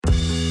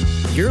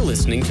You're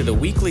listening to the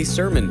weekly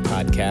sermon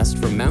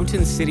podcast from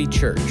Mountain City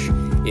Church.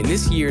 In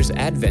this year's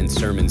Advent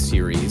sermon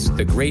series,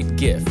 The Great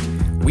Gift,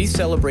 we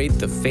celebrate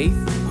the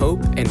faith,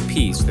 hope, and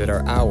peace that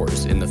are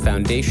ours in the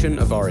foundation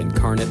of our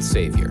incarnate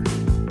Savior.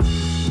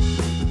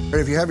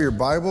 If you have your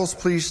Bibles,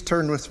 please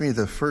turn with me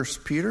to 1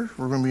 Peter.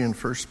 We're going to be in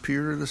 1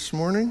 Peter this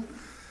morning.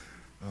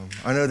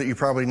 I know that you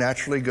probably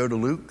naturally go to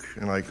Luke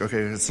and okay,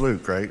 it's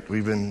Luke, right?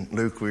 We've been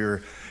Luke. We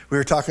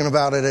were talking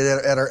about it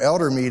at our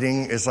elder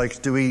meeting. It's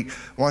like, do we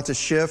want to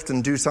shift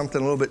and do something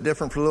a little bit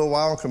different for a little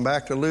while and come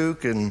back to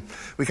Luke? And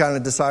we kind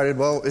of decided,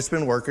 well, it's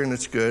been working.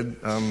 It's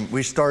good.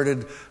 We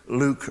started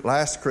Luke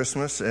last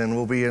Christmas, and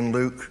we'll be in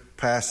Luke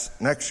past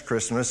next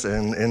Christmas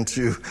and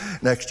into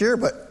next year.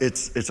 But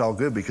it's all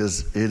good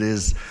because it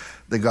is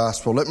the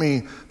gospel. Let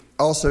me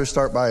also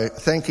start by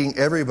thanking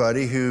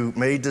everybody who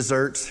made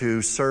desserts,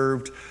 who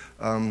served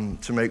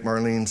to make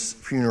Marlene's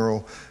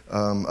funeral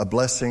a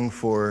blessing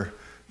for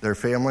their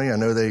family. I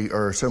know they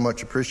are so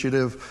much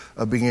appreciative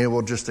of being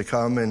able just to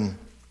come and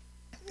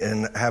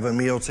have a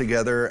meal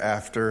together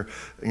after,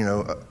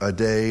 a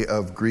day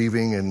of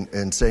grieving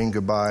and saying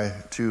goodbye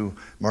to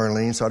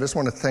Marlene. So I just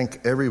want to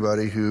thank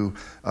everybody who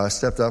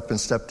stepped up and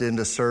stepped in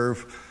to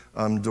serve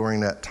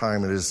during that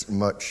time. It is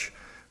much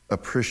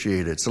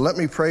appreciated. So let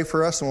me pray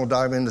for us and we'll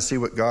dive in to see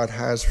what God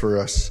has for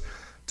us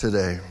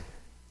today.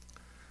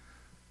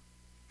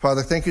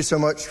 Father, thank you so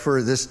much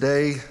for this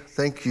day.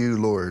 Thank you,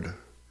 Lord,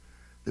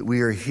 that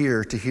we are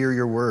here to hear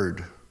your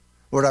word.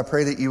 Lord, I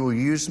pray that you will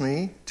use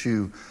me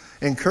to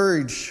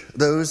encourage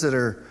those that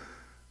are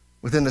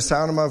within the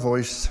sound of my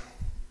voice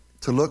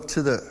to look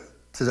to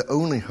the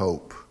only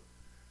hope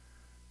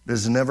that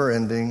is never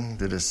ending,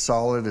 that is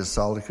solid as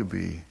solid could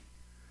be,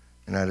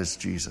 and that is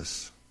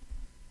Jesus.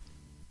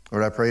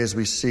 Lord, I pray as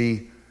we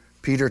see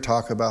Peter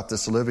talk about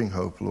this living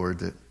hope, Lord,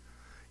 that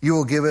you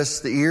will give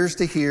us the ears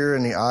to hear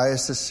and the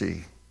eyes to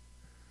see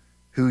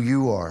who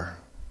you are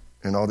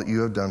and all that you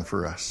have done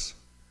for us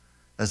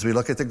as we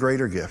look at the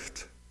greater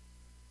gift,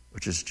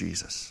 which is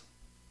Jesus.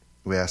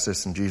 We ask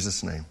this in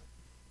Jesus' name.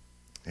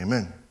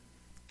 Amen.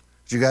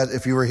 You guys,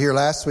 if you were here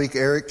last week,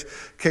 Eric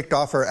kicked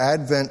off our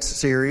Advent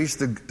series,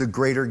 the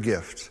greater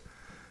gift.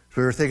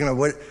 We were thinking of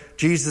what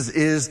Jesus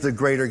is the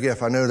greater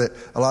gift. I know that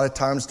a lot of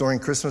times during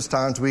Christmas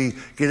times we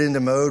get into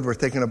mode. We're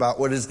thinking about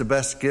what is the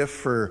best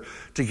gift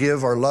to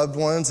give our loved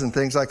ones and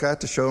things like that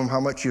to show them how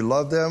much you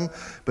love them.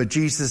 But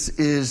Jesus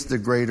is the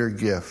greater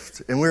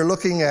gift. And we're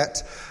looking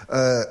at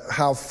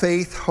how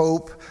faith,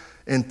 hope,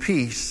 and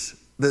peace,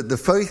 the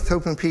faith,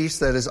 hope, and peace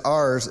that is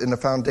ours in the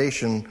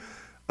foundation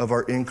of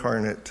our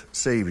incarnate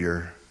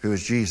Savior, who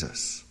is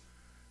Jesus.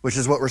 Which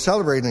is what we're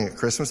celebrating at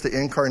Christmas, the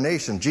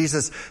incarnation.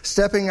 Jesus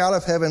stepping out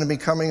of heaven and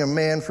becoming a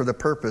man for the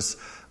purpose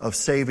of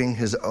saving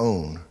his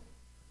own.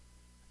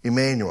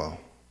 Emmanuel,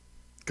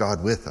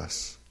 God with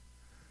us.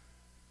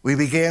 We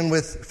began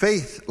with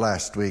faith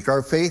last week.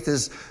 Our faith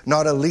is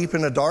not a leap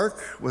in the dark,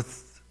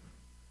 with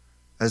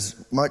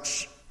as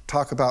much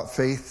talk about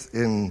faith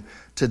in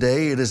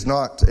today. It is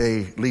not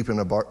a leap in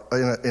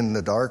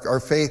the dark. Our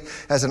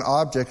faith has an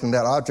object, and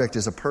that object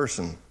is a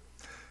person.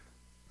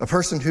 A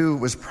person who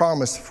was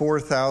promised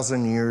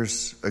 4,000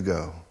 years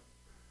ago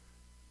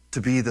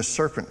to be the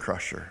serpent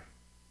crusher.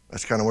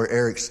 That's kind of where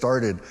Eric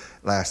started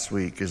last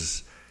week,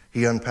 as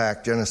he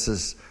unpacked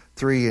Genesis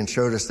 3 and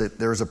showed us that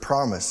there was a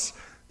promise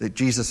that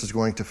Jesus is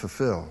going to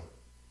fulfill.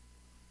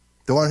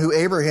 The one who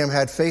Abraham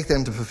had faith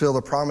in to fulfill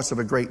the promise of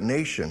a great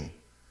nation,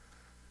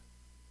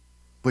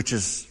 which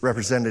is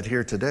represented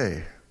here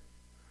today.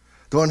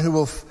 The one who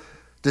will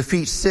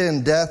defeat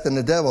sin, death, and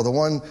the devil, the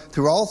one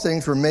through all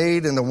things were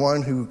made, and the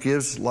one who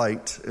gives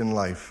light and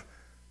life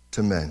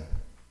to men.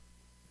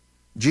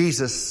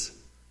 Jesus,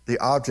 the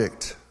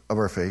object of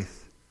our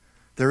faith.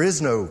 There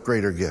is no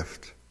greater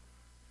gift.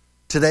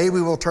 Today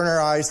we will turn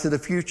our eyes to the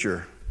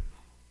future,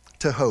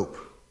 to hope.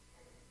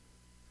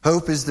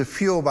 Hope is the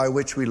fuel by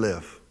which we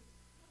live.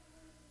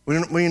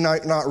 We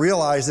might not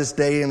realize this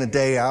day in and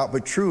day out,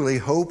 but truly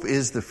hope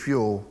is the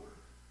fuel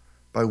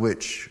by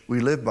which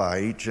we live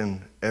by each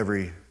and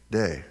every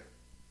day.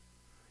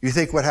 You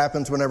think what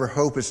happens whenever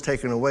hope is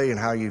taken away and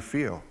how you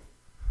feel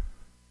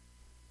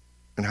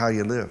and how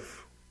you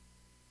live.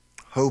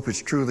 Hope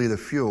is truly the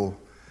fuel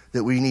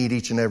that we need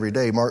each and every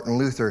day. Martin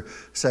Luther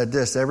said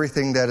this: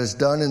 everything that is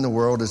done in the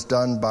world is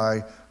done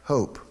by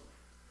hope.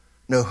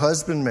 No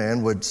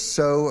husbandman would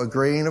sow a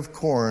grain of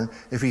corn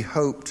if he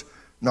hoped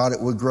not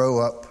it would grow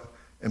up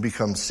and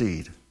become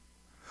seed.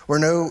 Or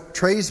no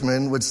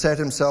tradesman would set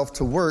himself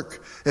to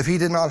work if he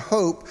did not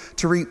hope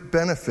to reap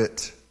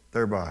benefit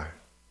thereby.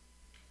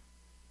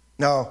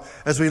 Now,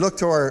 as we look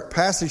to our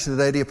passage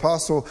today, the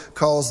apostle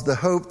calls the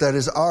hope that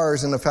is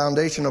ours in the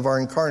foundation of our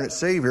incarnate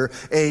Savior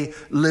a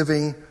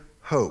living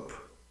hope.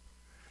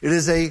 It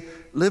is a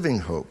living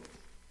hope.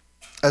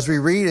 As we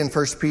read in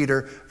 1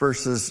 Peter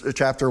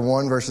chapter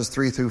 1, verses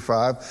 3 through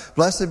 5,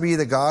 blessed be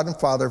the God and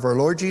Father of our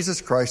Lord Jesus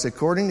Christ.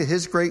 According to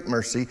his great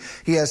mercy,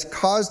 he has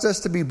caused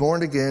us to be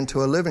born again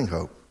to a living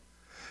hope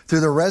through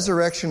the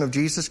resurrection of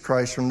Jesus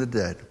Christ from the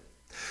dead,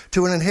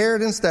 to an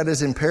inheritance that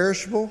is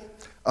imperishable,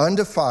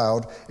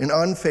 undefiled, and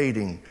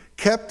unfading,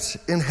 kept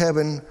in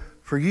heaven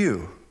for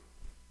you,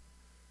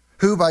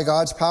 who by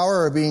God's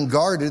power are being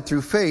guarded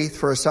through faith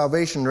for a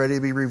salvation ready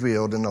to be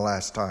revealed in the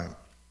last time.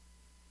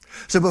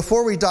 So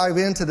before we dive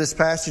into this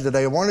passage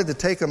today, I wanted to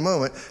take a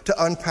moment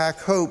to unpack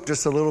hope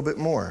just a little bit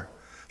more,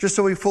 just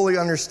so we fully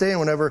understand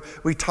whenever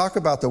we talk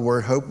about the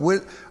word hope,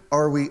 what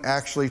are we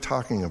actually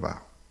talking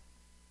about?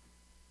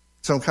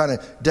 Some kind of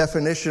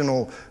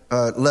definitional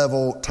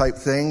level type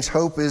things.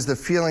 Hope is the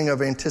feeling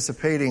of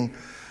anticipating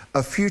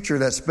a future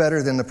that's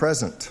better than the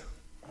present.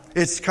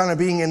 It's kind of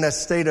being in that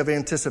state of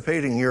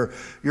anticipating.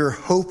 You're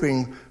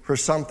hoping for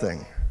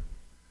something.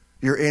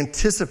 You're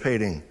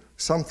anticipating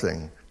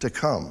something to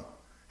come.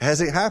 It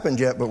hasn't happened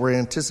yet, but we're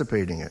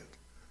anticipating it.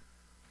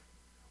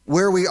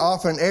 Where we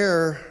often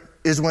err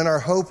is when our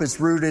hope is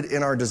rooted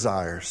in our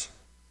desires.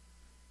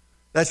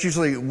 That's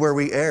usually where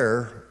we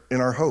err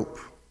in our hope.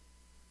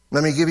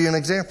 Let me give you an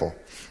example.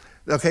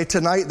 Okay,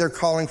 tonight they're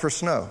calling for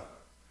snow.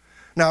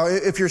 Now,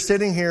 if you're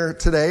sitting here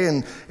today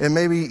and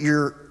maybe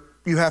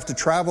you have to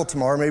travel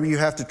tomorrow, maybe you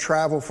have to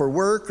travel for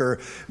work, or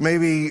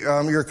maybe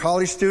you're a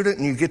college student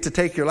and you get to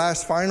take your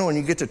last final and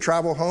you get to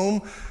travel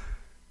home.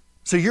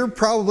 So you're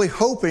probably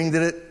hoping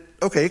that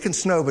it can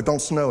snow, but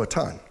don't snow a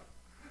ton.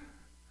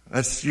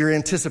 You're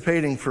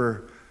anticipating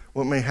for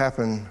what may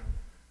happen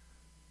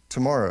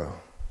tomorrow.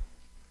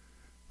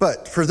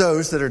 But for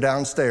those that are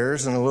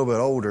downstairs and a little bit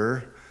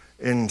older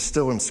and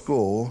still in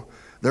school,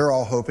 they're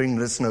all hoping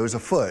that it snows a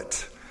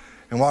foot.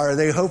 And why are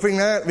they hoping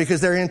that?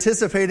 Because they're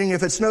anticipating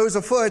if it snows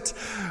a foot,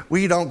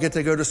 we don't get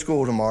to go to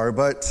school tomorrow.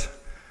 But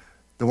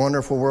the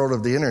wonderful world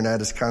of the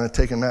internet is kind of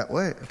taking that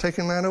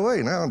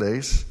away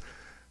nowadays.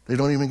 They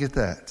don't even get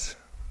that.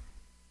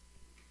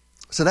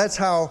 So that's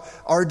how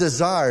our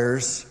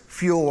desires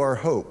fuel our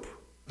hope.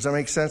 Does that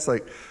make sense?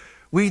 Like,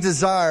 we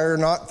desire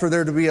not for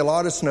there to be a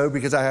lot of snow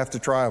because I have to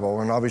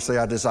travel. And obviously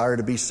I desire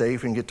to be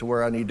safe and get to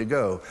where I need to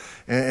go.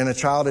 And a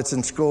child that's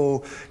in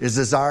school is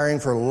desiring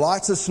for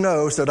lots of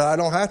snow so that I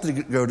don't have to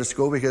go to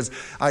school, because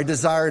I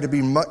desire to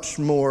be much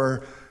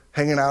more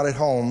hanging out at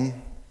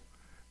home,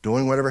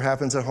 doing whatever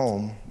happens at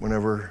home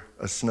whenever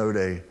a snow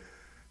day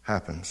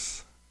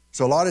happens.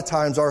 So a lot of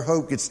times our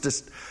hope gets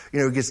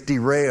gets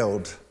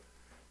derailed.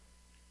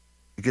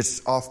 It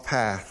gets off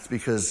path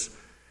because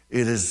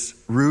it is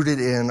rooted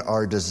in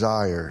our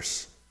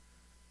desires.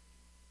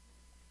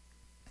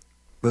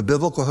 But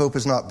biblical hope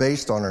is not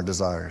based on our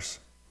desires.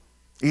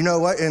 You know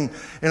what?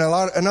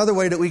 Another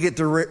way that we get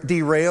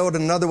derailed,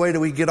 another way that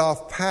we get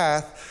off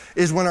path,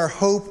 is when our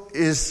hope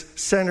is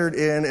centered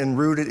in and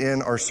rooted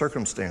in our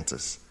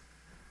circumstances.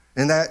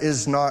 And that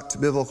is not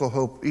biblical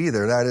hope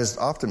either. That is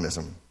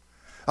optimism.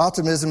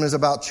 Optimism is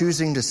about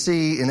choosing to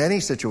see in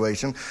any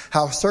situation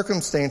how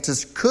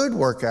circumstances could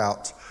work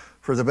out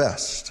for the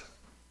best.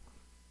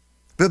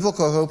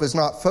 Biblical hope is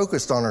not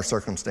focused on our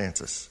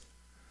circumstances.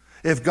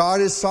 If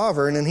God is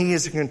sovereign and He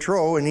is in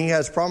control and He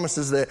has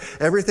promises that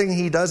everything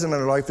He does in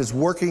our life is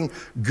working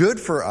good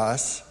for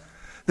us,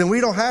 then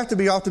we don't have to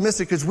be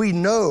optimistic, because we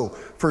know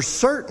for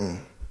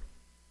certain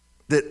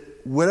that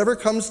whatever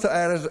comes to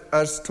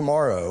us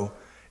tomorrow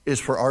is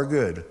for our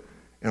good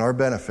and our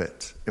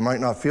benefit. It might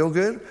not feel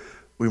good.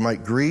 We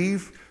might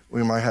grieve.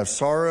 We might have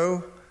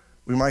sorrow.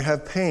 We might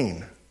have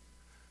pain.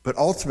 But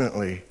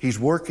ultimately, He's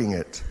working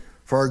it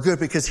for our good,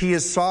 because He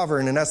is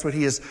sovereign, and that's what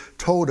He has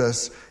told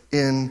us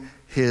in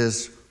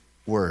His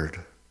Word.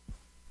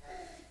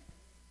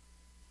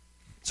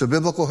 So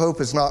biblical hope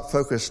is not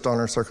focused on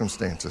our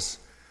circumstances.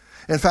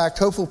 In fact,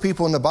 hopeful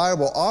people in the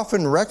Bible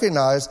often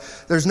recognize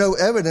there's no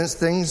evidence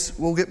things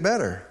will get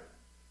better.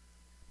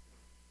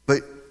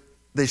 But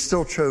they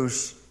still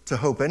chose to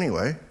hope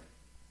anyway.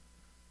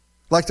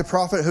 Like the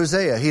prophet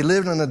Hosea, he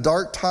lived in a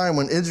dark time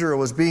when Israel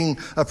was being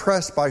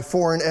oppressed by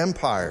foreign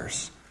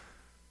empires.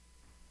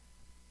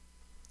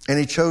 And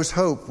he chose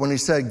hope when he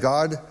said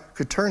God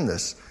could turn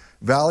this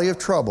valley of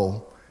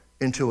trouble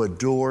into a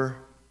door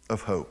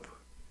of hope.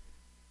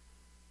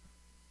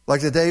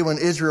 Like the day when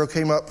Israel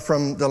came up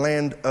from the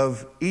land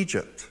of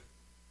Egypt,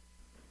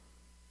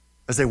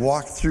 as they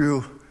walked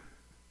through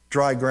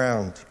dry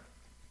ground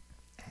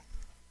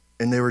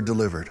and they were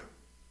delivered.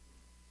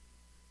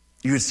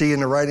 You would see in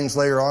the writings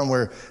later on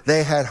where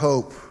they had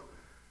hope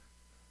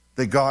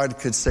that God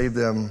could save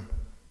them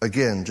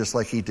again, just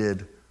like He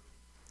did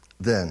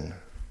then.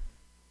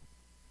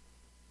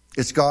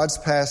 It's God's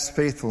past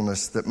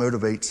faithfulness that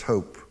motivates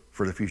hope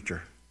for the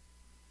future.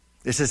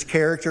 It's His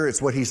character.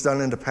 It's what He's done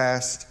in the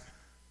past.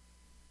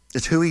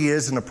 It's who He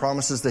is and the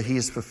promises that He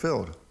has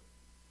fulfilled.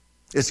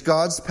 It's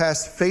God's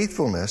past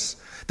faithfulness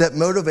that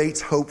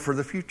motivates hope for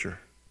the future.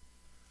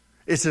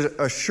 It's an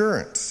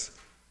assurance.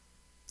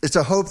 It's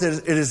a hope that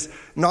it is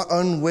not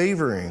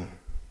unwavering.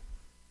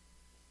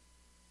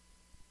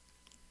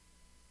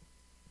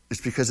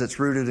 It's because it's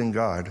rooted in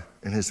God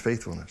and His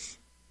faithfulness.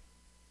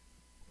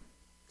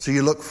 So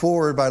you look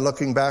forward by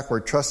looking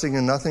backward, trusting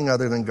in nothing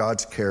other than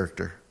God's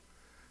character.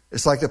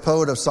 It's like the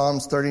poet of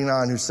Psalms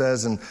 39 who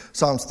says in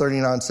Psalms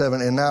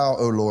 39:7, "And now,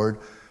 O Lord,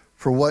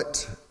 for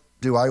what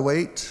do I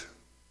wait?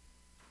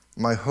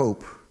 My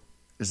hope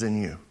is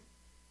in you."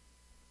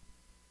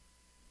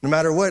 No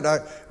matter what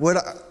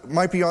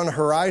might be on the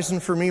horizon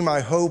for me,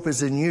 my hope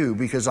is in you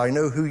because I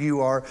know who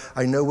you are.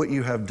 I know what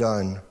you have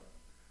done.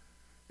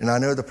 And I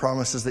know the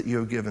promises that you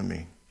have given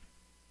me.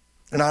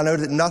 And I know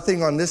that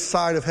nothing on this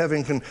side of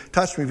heaven can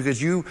touch me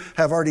because you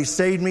have already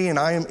saved me and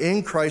I am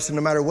in Christ. And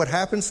no matter what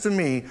happens to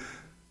me,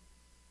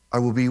 I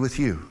will be with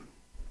you.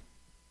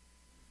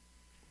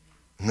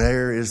 And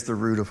there is the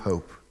root of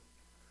hope.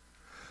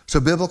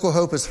 So biblical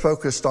hope is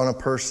focused on a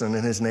person,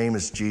 and his name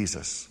is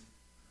Jesus.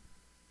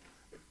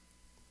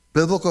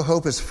 Biblical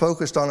hope is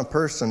focused on a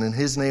person, and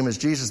his name is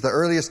Jesus. The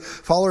earliest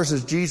followers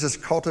of Jesus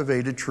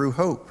cultivated true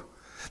hope.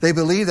 They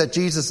believed that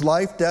Jesus'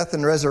 life, death,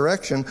 and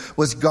resurrection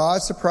was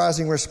God's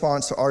surprising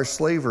response to our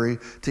slavery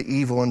to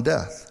evil and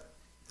death.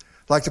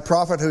 Like the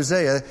prophet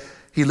Hosea,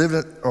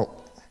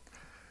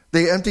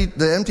 the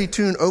empty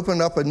tomb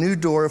opened up a new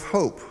door of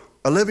hope,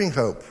 a living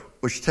hope,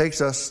 which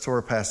takes us to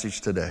our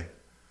passage today.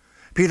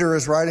 Peter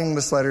is writing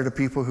this letter to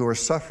people who are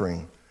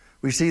suffering.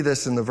 We see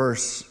this in the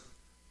verse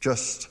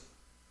just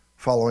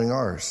following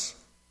ours.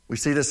 We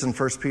see this in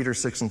 1 Peter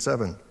 6 and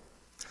 7.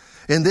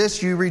 In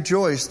this you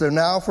rejoice, though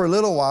now for a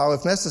little while,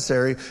 if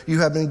necessary,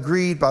 you have been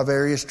grieved by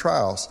various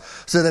trials,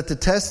 so that the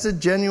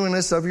tested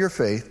genuineness of your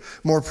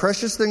faith, more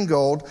precious than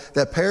gold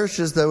that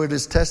perishes though it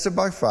is tested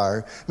by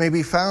fire, may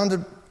be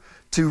found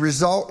to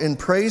result in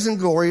praise and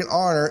glory and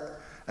honor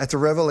at the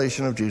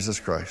revelation of Jesus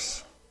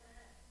Christ.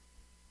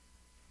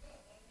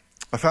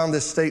 I found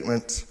this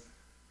statement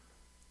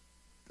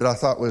that I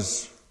thought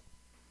was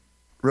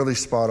really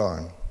spot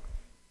on.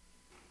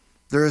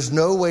 There is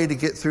no way to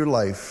get through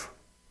life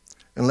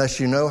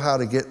unless you know how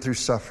to get through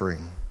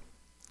suffering.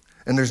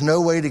 And there's no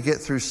way to get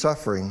through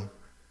suffering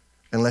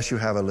unless you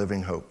have a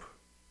living hope.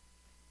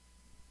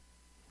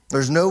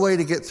 There's no way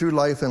to get through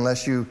life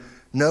unless you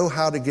know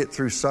how to get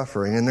through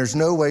suffering. And there's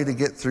no way to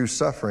get through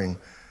suffering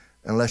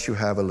unless you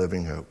have a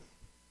living hope.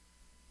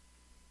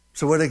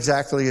 So what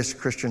exactly is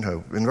Christian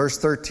hope? In verse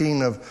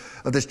 13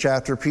 of this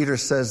chapter, Peter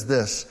says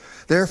this: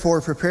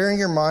 Therefore, preparing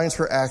your minds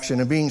for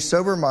action and being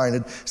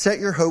sober-minded, set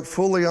your hope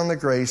fully on the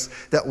grace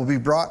that will be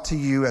brought to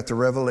you at the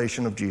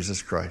revelation of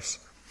Jesus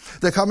Christ.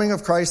 The coming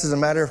of Christ is a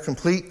matter of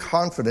complete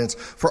confidence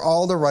for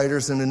all the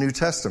writers in the New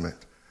Testament.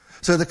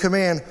 So the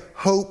command,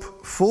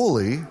 hope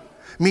fully,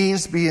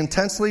 means be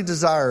intensely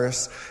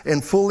desirous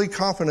and fully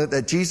confident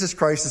that Jesus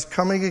Christ is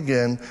coming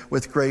again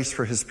with grace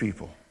for his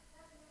people.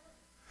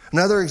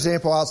 Another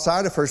example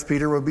outside of 1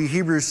 Peter would be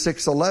Hebrews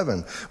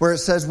 6:11, where it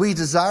says, we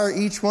desire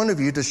each one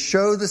of you to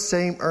show the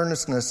same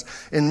earnestness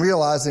in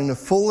realizing the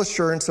full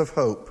assurance of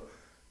hope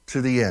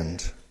to the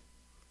end.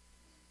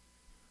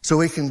 So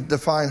we can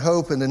define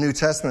hope in the New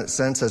Testament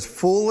sense as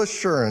full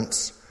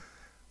assurance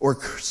or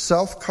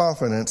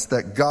self-confidence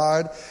that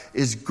God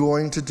is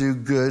going to do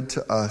good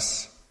to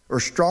us, or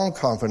strong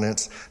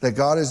confidence that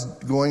God is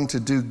going to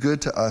do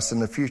good to us in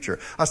the future.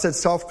 I said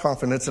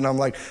self-confidence, and I'm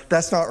like,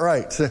 that's not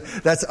right.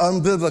 That's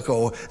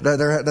unbiblical.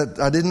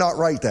 I did not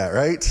write that,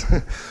 right?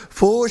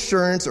 Full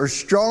assurance or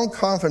strong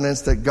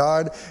confidence that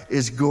God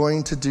is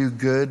going to do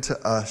good to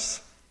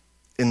us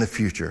in the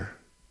future.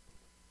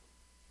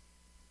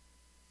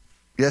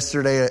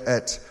 Yesterday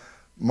at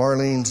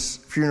Marlene's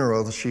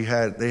funeral,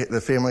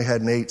 the family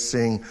had Nate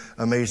sing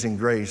Amazing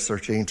Grace, Our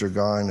Chains Are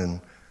Gone,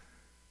 and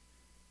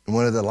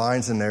one of the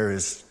lines in there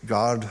is,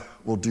 God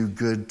will do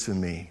good to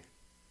me.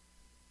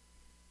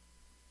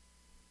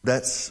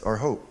 That's our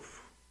hope.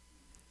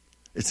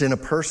 It's in a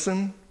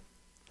person.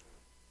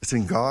 It's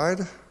in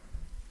God.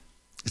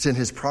 It's in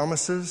his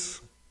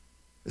promises.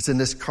 It's in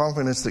this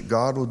confidence that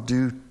God will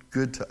do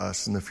good to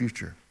us in the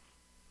future.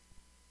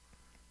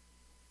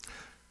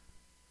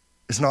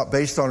 It's not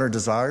based on our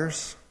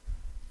desires,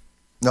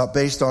 not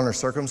based on our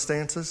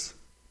circumstances.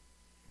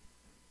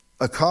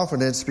 A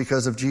confidence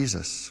because of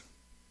Jesus.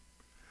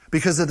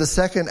 Because of the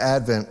second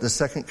advent, the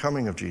second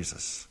coming of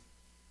Jesus.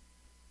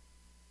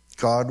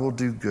 God will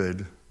do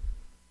good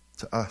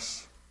to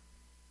us.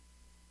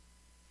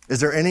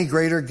 Is there any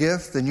greater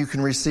gift than you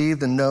can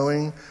receive than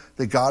knowing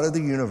the God of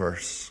the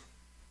universe?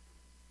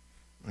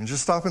 And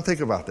just stop and think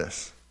about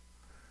this.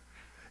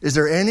 Is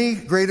there any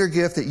greater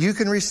gift that you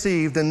can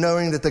receive than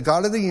knowing that the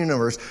God of the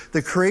universe,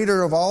 the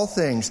creator of all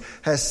things,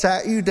 has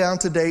sat you down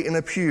today in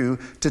a pew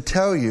to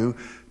tell you,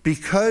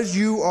 because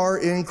you are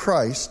in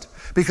Christ,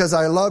 because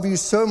I love you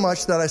so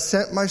much that I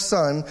sent my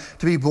son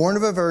to be born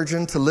of a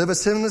virgin, to live a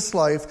sinless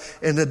life,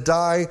 and to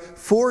die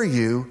for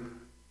you,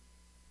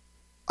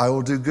 I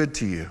will do good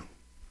to you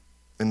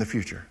in the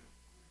future.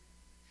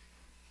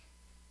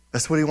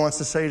 That's what he wants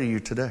to say to you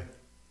today.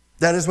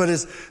 That is what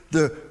is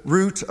the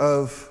root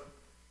of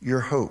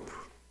your hope.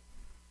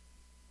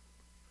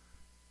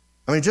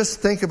 I mean, just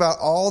think about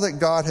all that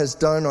God has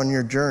done on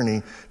your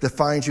journey to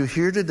find you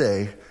here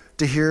today,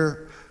 to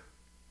hear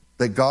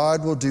that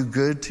God will do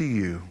good to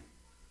you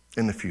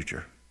in the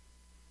future.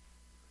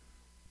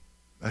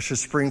 That should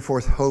spring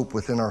forth hope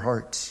within our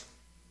hearts.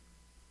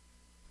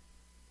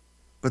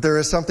 But there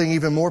is something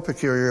even more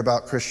peculiar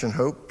about Christian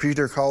hope.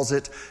 Peter calls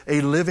it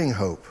a living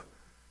hope.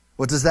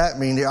 What does that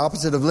mean? The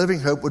opposite of living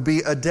hope would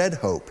be a dead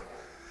hope.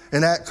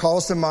 And that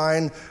calls to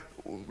mind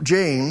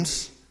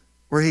James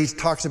where he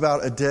talks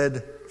about a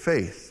dead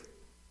faith.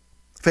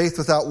 Faith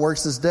without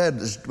works is dead,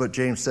 is what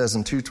James says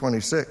in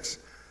 2:26.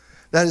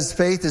 That is,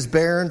 faith is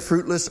barren,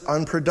 fruitless,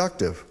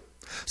 unproductive.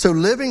 So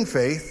living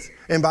faith,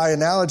 and by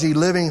analogy,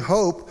 living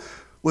hope,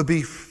 would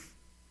be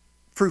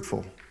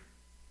fruitful,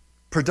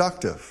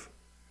 productive.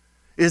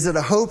 Is it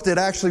a hope that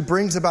actually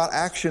brings about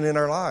action in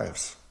our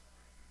lives?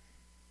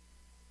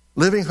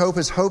 Living hope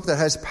is hope that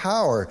has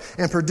power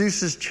and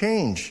produces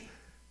change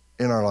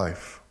in our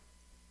life.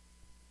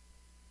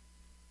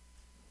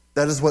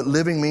 That is what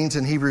living means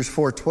in Hebrews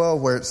 4:12,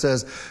 where it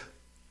says,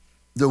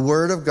 the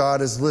word of God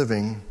is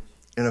living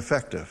and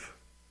effective.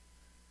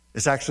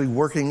 It's actually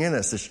working in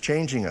us. It's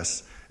changing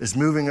us. It's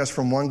moving us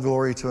from one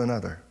glory to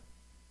another.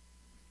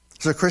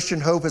 So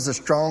Christian hope is a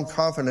strong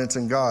confidence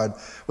in God,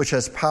 which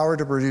has power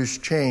to produce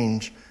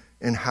change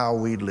in how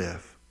we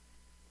live.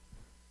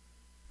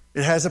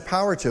 It has a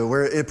power to it,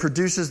 where it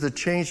produces the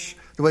change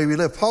the way we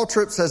live. Paul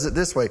Tripp says it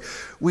this way: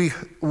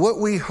 what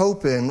we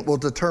hope in will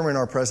determine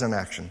our present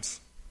actions.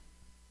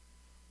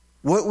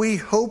 What we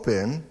hope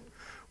in,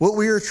 what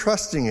we are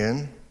trusting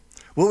in,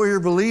 what we are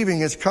believing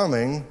is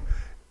coming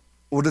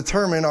will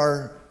determine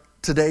our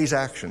today's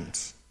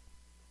actions.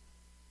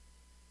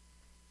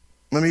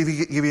 Let me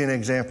give you an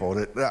example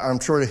that I'm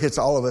sure it hits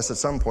all of us at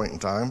some point in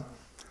time.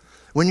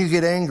 When you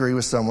get angry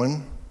with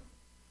someone,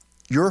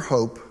 your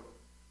hope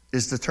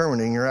is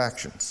determining your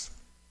actions.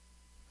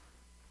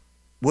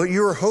 What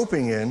you are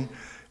hoping in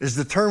is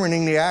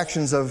determining the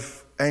actions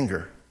of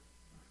anger.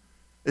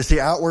 It's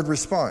the outward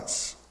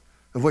response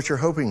of what you're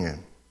hoping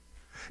in.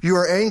 You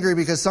are angry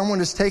because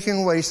someone is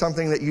taking away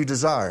something that you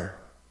desire,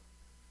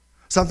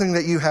 something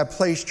that you have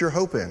placed your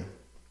hope in.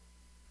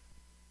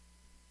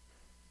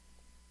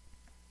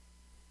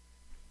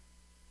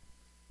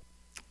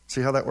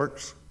 See how that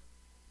works?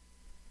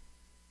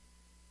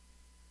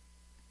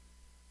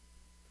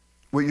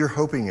 What you're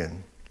hoping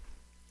in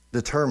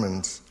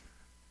determines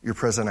your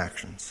present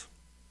actions.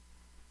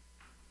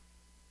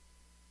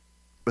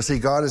 But see,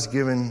 God has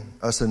given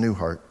us a new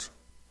heart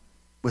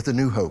with a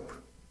new hope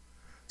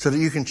so that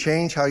you can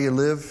change how you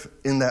live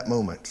in that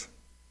moment.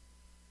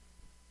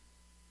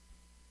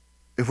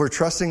 If we're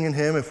trusting in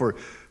Him, if we're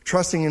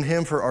trusting in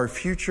Him for our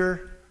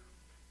future,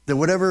 then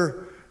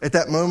whatever at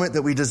that moment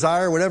that we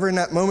desire, whatever in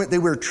that moment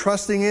that we're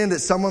trusting in that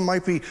someone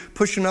might be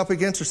pushing up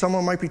against or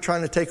someone might be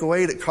trying to take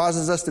away that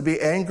causes us to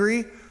be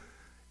angry,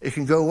 it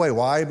can go away.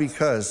 Why?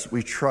 Because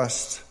we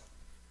trust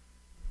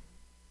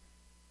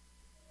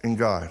in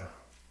God.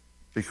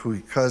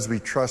 Because we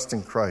trust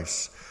in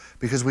Christ.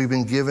 Because we've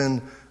been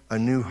given a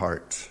new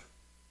heart.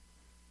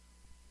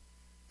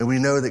 And we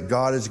know that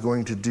God is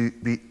going to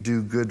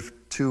do good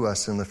to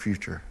us in the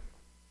future.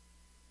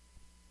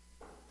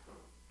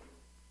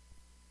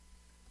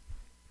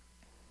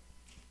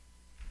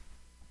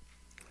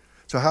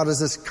 So how does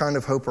this kind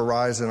of hope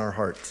arise in our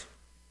hearts?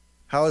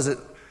 How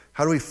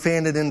do we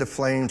fan it into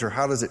flames, or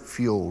how does it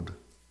fueled?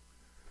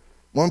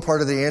 One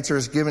part of the answer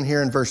is given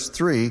here in verse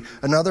 3.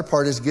 Another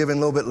part is given a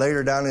little bit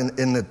later down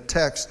in the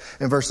text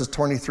in verses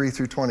 23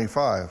 through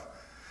 25.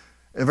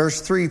 In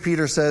verse 3,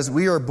 Peter says,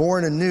 we are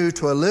born anew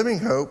to a living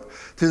hope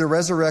through the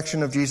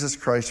resurrection of Jesus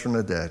Christ from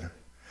the dead.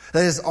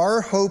 That is,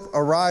 our hope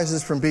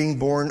arises from being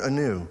born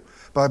anew,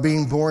 by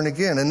being born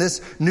again. And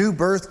this new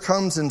birth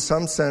comes in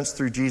some sense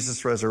through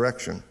Jesus'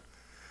 resurrection.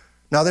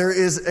 Now, there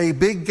is a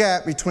big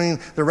gap between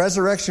the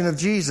resurrection of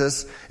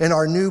Jesus and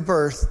our new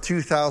birth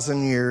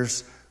 2,000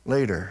 years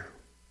later.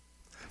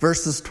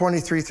 Verses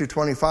 23 through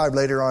 25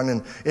 later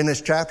on in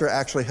this chapter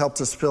actually helps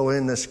us fill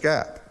in this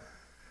gap.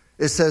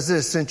 It says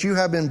this: since you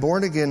have been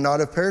born again, not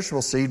of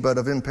perishable seed, but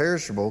of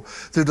imperishable,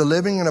 through the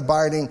living and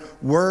abiding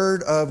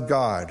Word of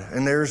God.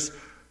 And there's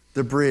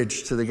the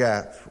bridge to the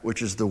gap,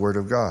 which is the Word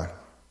of God.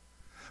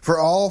 For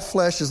all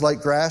flesh is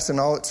like grass, and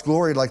all its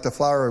glory like the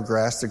flower of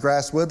grass. The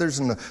grass withers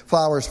and the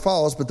flowers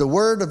falls, but the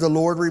word of the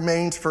Lord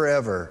remains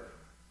forever.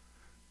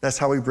 That's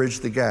how we bridge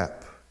the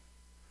gap.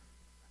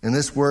 And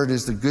this word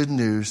is the good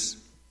news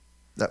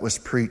that was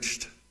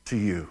preached to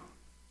you.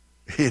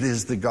 It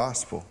is the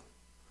gospel.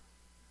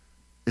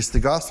 It's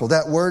the gospel.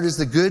 That word is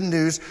the good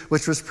news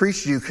which was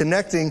preached to you,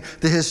 connecting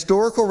the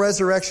historical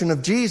resurrection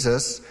of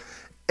Jesus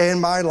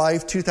and my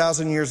life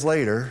 2,000 years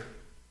later.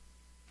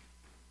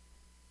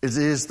 It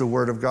is the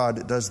Word of God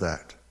that does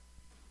that.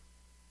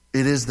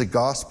 It is the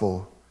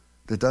gospel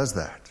that does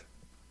that.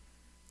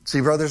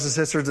 See, brothers and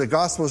sisters, the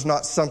gospel is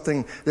not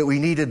something that we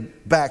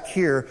needed back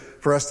here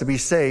for us to be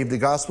saved. The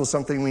gospel is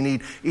something we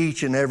need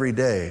each and every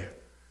day.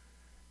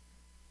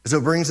 So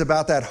it brings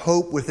about that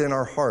hope within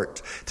our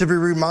heart, to be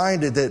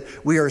reminded that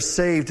we are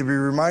saved, to be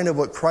reminded of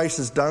what Christ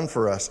has done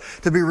for us,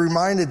 to be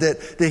reminded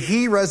that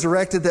He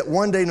resurrected, that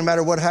one day, no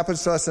matter what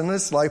happens to us in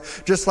this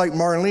life, just like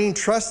Marlene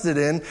trusted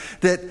in,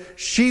 that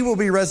she will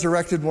be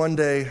resurrected one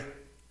day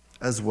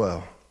as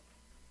well.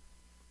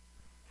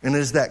 And it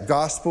is that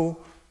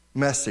gospel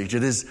message,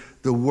 it is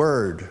the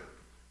word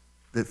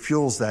that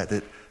fuels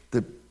that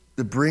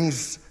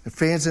brings,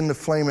 fans into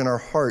flame in our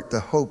heart the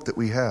hope that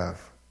we have.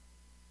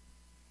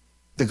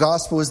 The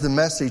gospel is the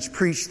message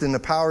preached in the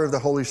power of the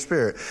Holy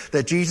Spirit,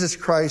 that Jesus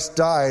Christ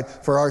died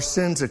for our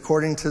sins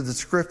according to the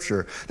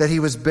Scripture, that he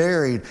was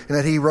buried, and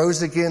that he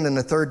rose again on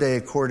the third day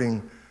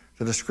according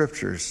to the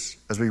Scriptures,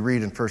 as we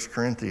read in 1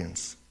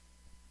 Corinthians.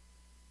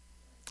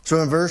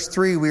 So in verse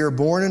 3, we are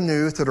born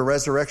anew through the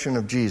resurrection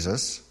of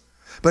Jesus.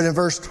 But in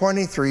verse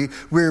 23,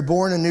 we are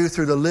born anew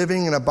through the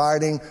living and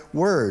abiding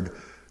Word,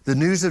 the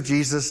news of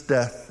Jesus'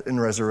 death and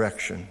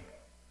resurrection.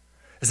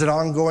 It's an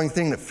ongoing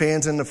thing that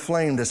fans into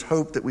flame this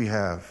hope that we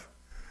have,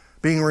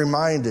 being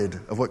reminded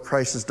of what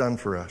Christ has done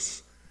for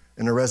us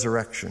in the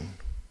resurrection.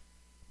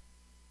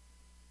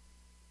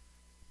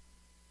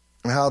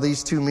 And how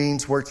these two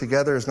means work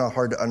together is not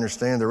hard to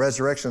understand. The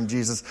resurrection of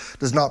Jesus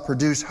does not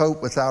produce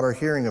hope without our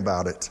hearing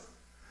about it.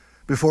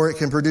 Before it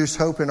can produce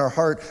hope in our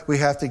heart, we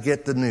have to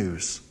get the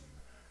news.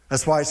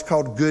 That's why it's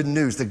called good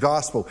news, the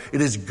gospel.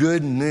 It is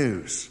good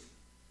news.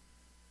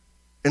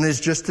 And it's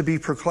just to be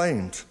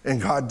proclaimed,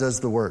 and God does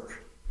the work.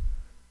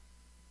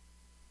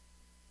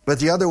 But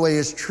the other way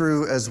is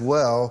true as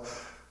well.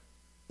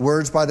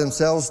 Words by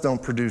themselves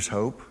don't produce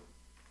hope.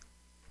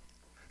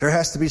 There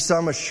has to be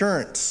some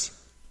assurance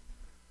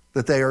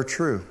that they are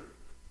true.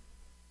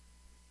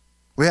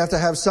 We have to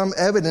have some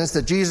evidence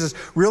that Jesus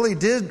really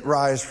did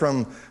rise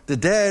from the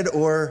dead,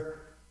 or,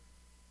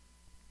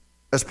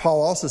 as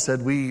Paul also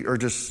said, we are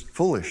just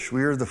foolish.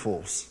 We are the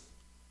fools.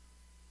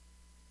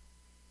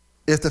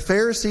 If the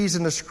Pharisees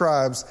and the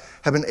scribes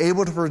have been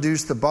able to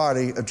produce the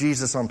body of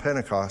Jesus on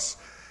Pentecost,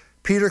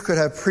 Peter could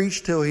have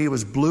preached till he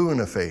was blue in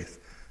the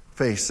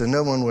face, and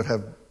no one would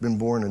have been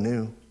born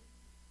anew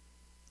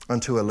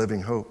unto a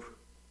living hope.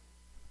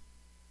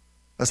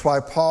 That's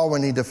why Paul,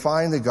 when he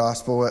defined the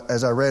gospel,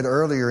 as I read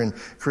earlier in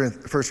 1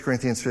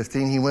 Corinthians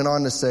 15, he went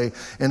on to say,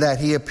 and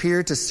that he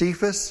appeared to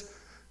Cephas,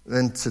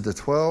 then to the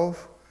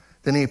 12,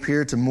 then he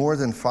appeared to more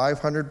than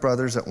 500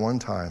 brothers at one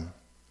time,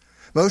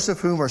 most of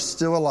whom are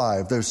still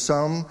alive, though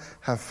some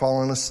have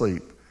fallen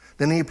asleep.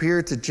 Then he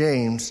appeared to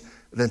James,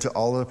 then to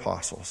all the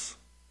apostles.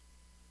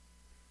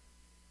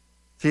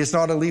 See, it's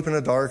not a leap in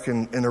the dark,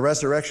 and the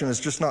resurrection is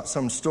just not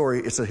some story.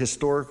 It's a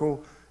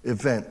historical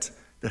event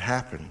that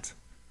happened.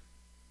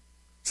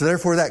 So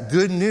therefore, that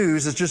good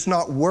news is just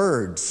not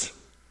words.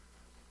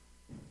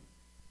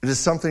 It is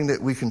something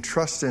that we can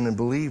trust in and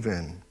believe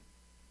in.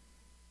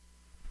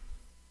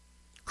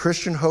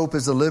 Christian hope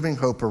is a living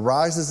hope,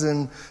 arises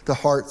in the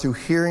heart through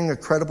hearing a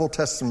credible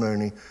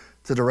testimony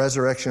to the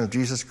resurrection of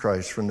Jesus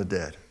Christ from the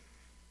dead.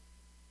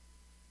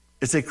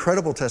 It's a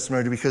credible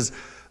testimony because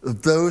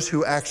of those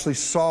who actually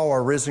saw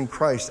our risen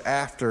Christ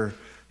after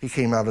he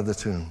came out of the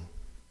tomb.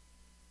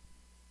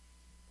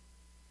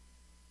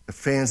 It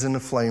fans into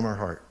flame our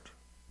heart.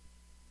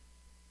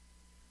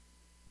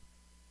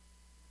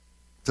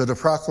 So the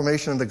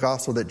proclamation of the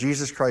gospel that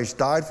Jesus Christ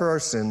died for our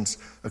sins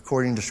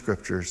according to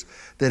Scriptures,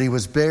 that he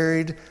was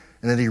buried,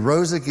 and that he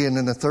rose again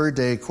on the third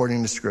day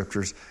according to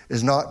Scriptures,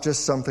 is not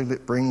just something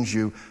that brings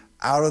you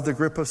out of the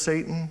grip of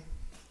Satan,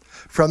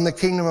 from the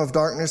kingdom of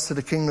darkness to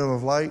the kingdom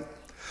of light,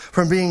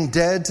 from being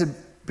dead to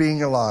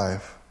being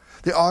alive.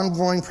 The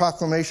ongoing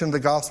proclamation of the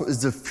gospel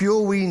is the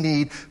fuel we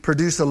need to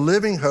produce a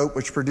living hope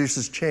which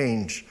produces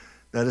change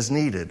that is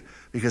needed,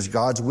 because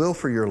God's will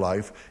for your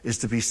life is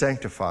to be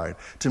sanctified,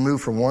 to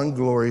move from one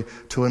glory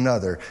to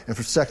another. And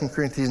for 2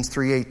 Corinthians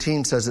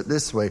 3:18 says it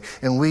this way,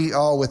 and we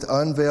all with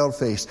unveiled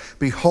face,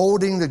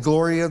 beholding the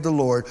glory of the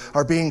Lord,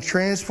 are being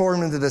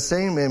transformed into the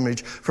same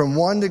image from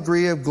one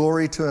degree of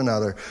glory to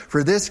another.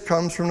 For this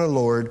comes from the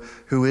Lord,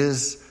 who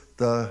is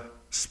the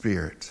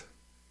Spirit.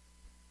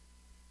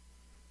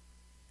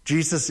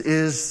 Jesus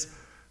is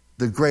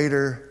the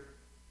greater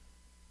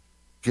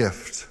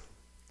gift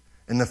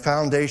and the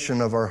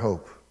foundation of our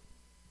hope.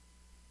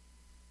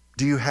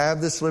 Do you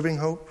have this living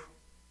hope?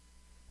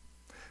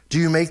 Do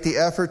you make the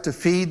effort to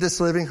feed this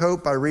living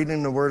hope by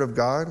reading the Word of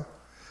God,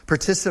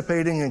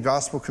 participating in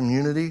gospel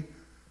community?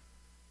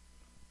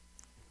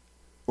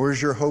 Or is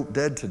your hope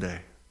dead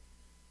today?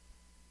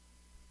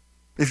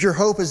 If your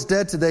hope is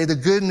dead today, the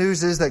good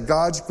news is that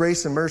God's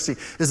grace and mercy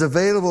is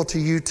available to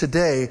you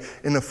today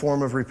in the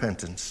form of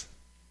repentance.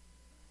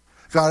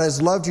 God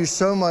has loved you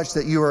so much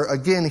that you are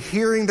again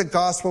hearing the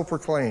gospel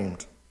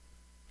proclaimed.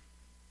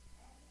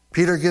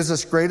 Peter gives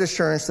us great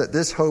assurance that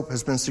this hope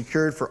has been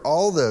secured for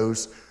all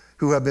those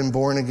who have been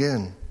born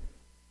again.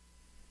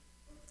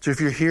 So if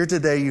you're here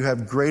today, you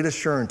have great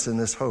assurance in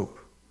this hope.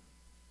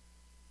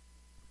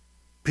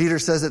 Peter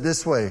says it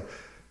this way,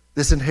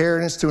 this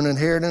inheritance to an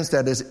inheritance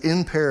that is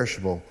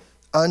imperishable,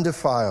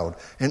 undefiled,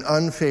 and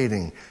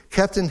unfading,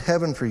 kept in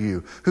heaven for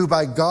you, who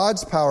by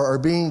God's power are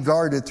being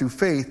guarded through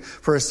faith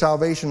for a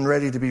salvation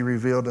ready to be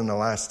revealed in the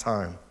last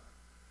time.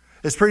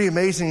 It's pretty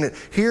amazing that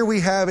here we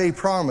have a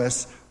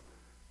promise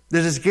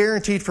that is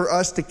guaranteed for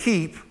us to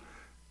keep,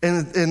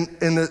 and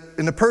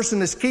the person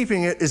that's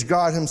keeping it is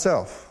God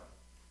himself.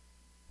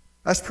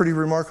 That's pretty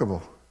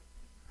remarkable.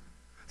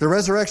 The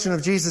resurrection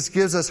of Jesus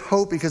gives us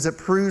hope because it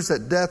proves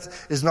that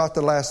death is not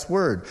the last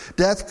word.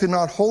 Death could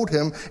not hold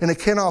him, and it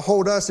cannot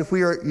hold us if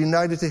we are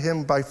united to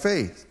him by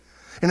faith.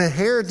 An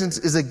inheritance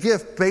is a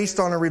gift based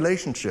on a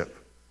relationship.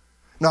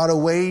 not a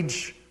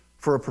wage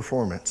for a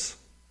performance.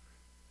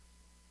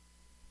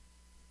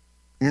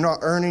 You're not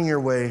earning your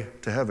way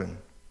to heaven.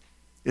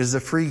 It is a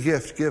free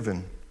gift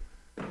given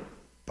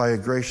by a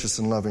gracious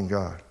and loving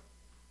God.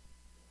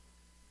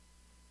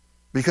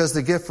 Because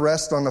the gift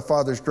rests on the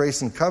Father's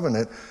grace and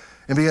covenant,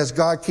 and because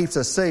God keeps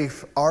us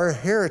safe, our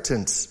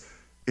inheritance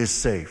is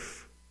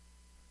safe.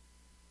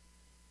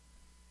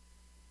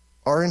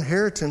 Our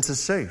inheritance is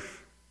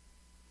safe.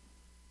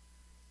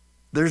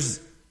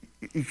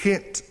 You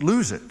can't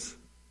lose it.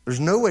 There's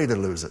no way to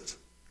lose it.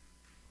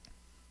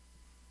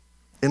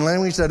 In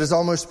language that is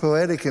almost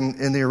poetic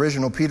in the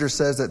original, Peter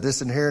says that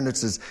this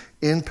inheritance is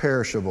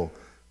imperishable,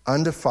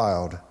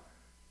 undefiled,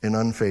 and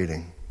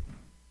unfading.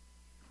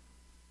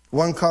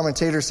 One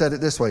commentator said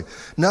it this way: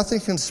 nothing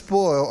can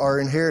spoil our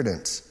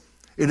inheritance.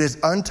 It is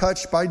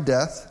untouched by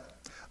death,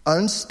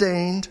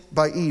 unstained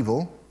by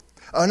evil,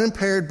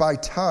 unimpaired by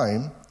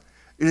time.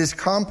 It is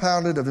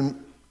compounded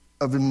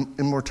of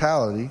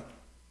immortality,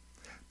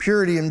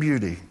 purity, and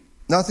beauty.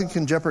 Nothing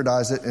can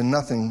jeopardize it, and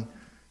nothing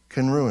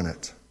can ruin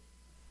it.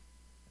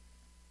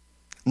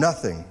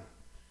 Nothing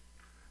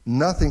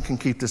can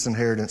keep this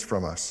inheritance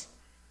from us.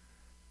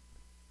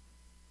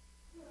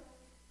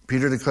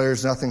 Peter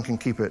declares nothing can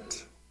keep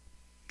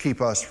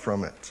us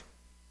from it.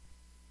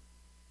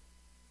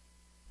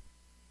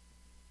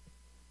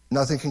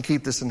 Nothing can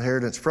keep this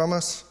inheritance from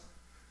us,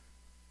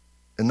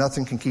 and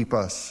nothing can keep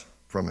us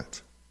from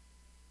it.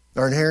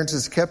 Our inheritance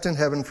is kept in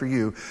heaven for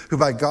you, who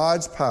by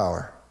God's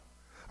power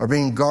are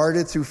being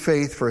guarded through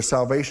faith for a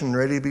salvation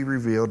ready to be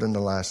revealed in the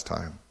last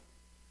time.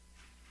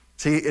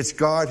 See, it's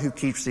God who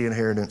keeps the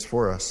inheritance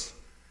for us,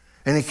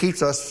 and He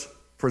keeps us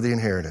for the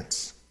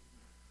inheritance.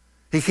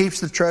 He keeps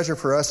the treasure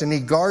for us, and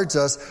He guards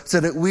us so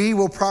that we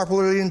will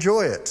properly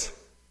enjoy it.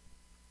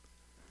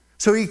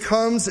 So He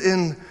comes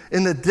in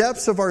the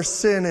depths of our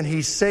sin, and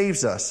He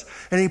saves us.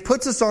 And He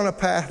puts us on a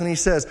path, and He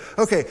says,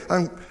 okay,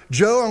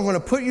 Joe, I'm going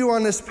to put you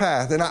on this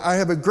path, and I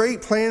have a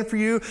great plan for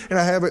you,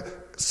 and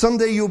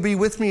someday you'll be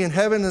with me in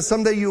heaven, and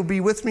someday you'll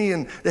be with me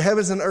in the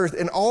heavens and earth.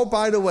 And all,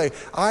 by the way,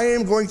 I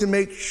am going to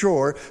make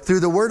sure through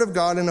the Word of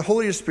God and the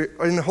Holy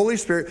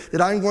Spirit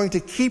that I'm going to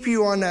keep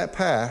you on that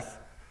path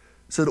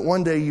so that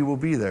one day you will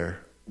be there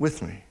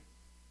with me.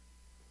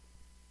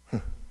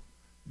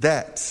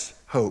 That's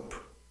hope.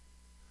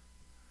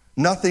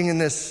 Nothing in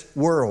this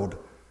world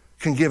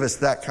can give us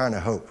that kind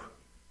of hope.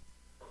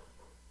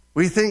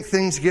 We think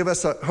things give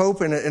us a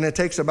hope, and it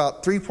takes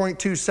about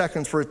 3.2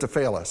 seconds for it to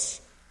fail us.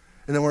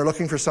 And then we're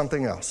looking for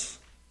something else.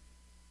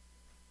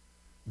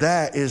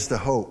 That is the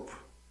hope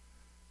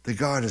that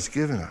God has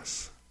given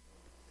us.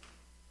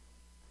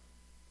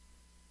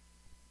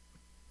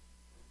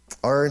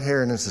 Our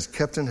inheritance is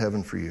kept in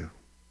heaven for you.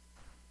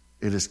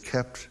 It is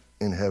kept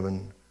in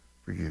heaven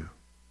for you.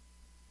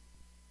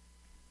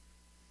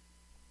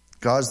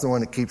 God's the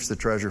one that keeps the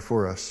treasure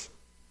for us.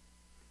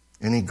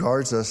 And He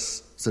guards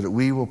us so that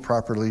we will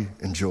properly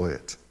enjoy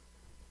it.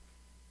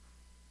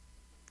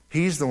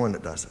 He's the one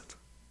that does it.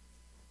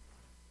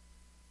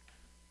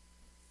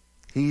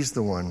 He's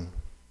the one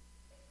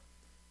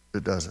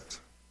that does it.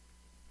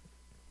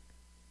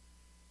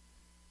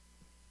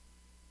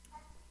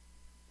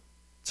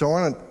 So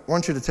I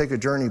want you to take a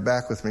journey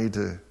back with me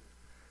to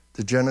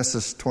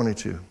Genesis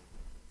 22.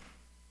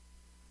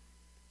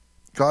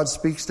 God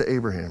speaks to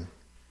Abraham.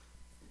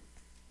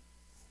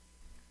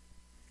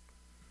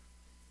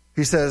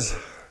 He says,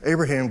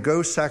 Abraham,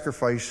 go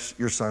sacrifice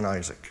your son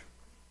Isaac.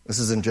 This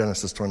is in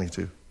Genesis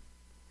 22.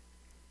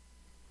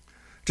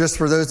 Just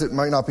for those that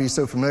might not be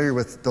so familiar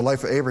with the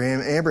life of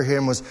Abraham,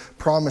 Abraham was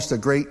promised a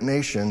great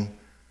nation,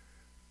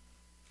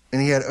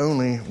 and he had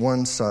only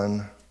one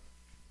son,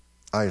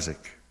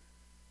 Isaac.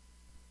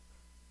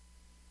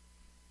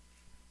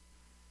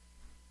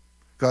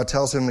 God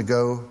tells him to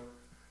go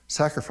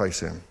sacrifice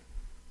him.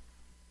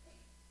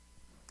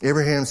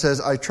 Abraham says,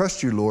 I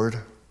trust you, Lord,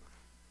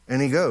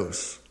 and he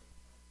goes.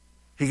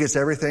 He gets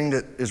everything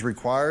that is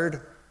required.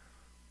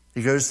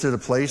 He goes to the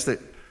place that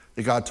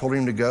God told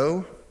him to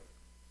go.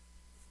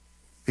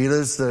 He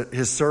leaves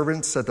his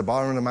servants at the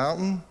bottom of the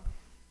mountain,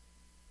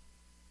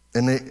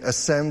 and they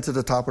ascend to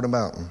the top of the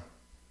mountain.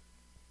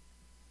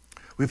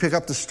 We pick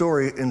up the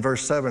story in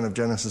verse 7 of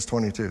Genesis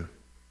 22.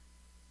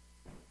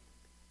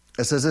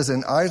 It says this,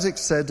 and Isaac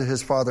said to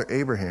his father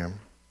Abraham,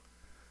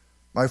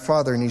 my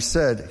father, and he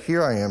said,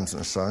 here I am,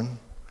 son.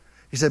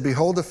 He said,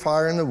 behold the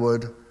fire and the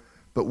wood,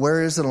 but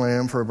where is the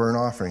lamb for a burnt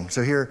offering?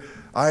 So here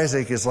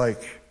Isaac is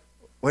like,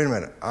 wait a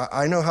minute,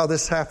 I know how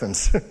this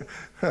happens.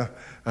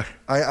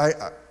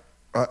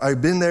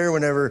 I've been there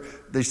whenever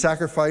they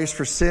sacrifice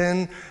for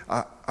sin.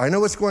 I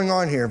know what's going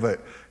on here, but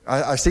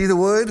I see the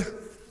wood.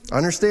 I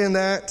understand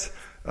that.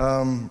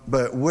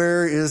 But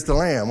where is the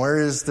lamb? Where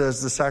is the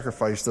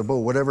sacrifice, the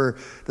bull, whatever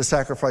the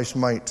sacrifice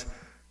might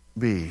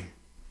be?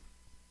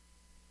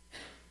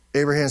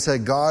 Abraham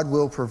said, God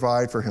will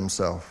provide for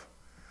himself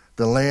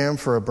the lamb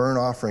for a burnt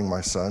offering,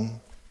 my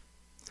son.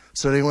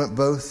 So they went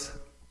both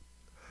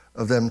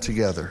of them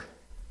together.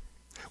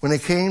 When they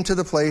came to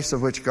the place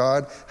of which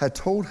God had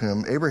told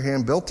him,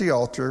 Abraham built the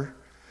altar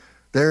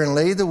there and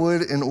laid the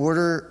wood in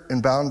order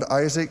and bound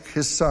Isaac,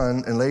 his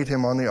son, and laid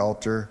him on the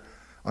altar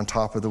on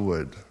top of the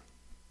wood.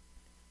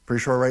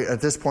 Pretty sure right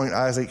at this point,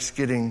 Isaac's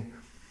getting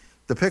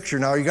the picture.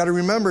 Now, you got to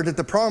remember that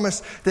the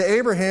promise to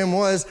Abraham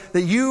was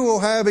that you will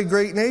have a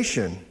great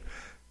nation,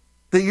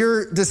 that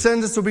your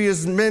descendants will be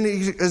as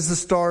many as the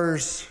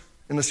stars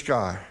in the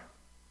sky.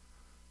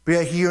 But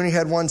yet he only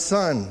had one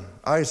son,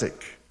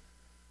 Isaac.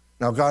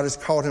 Now, God has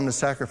called him to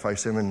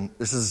sacrifice him, and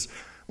this is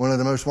one of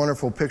the most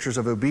wonderful pictures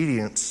of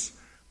obedience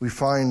we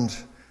find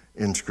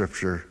in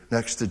Scripture,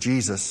 next to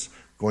Jesus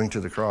going to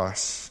the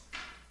cross,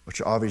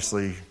 which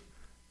obviously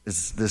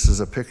is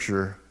a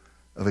picture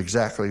of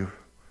exactly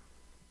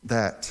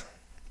that.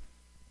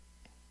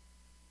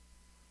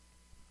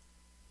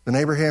 Then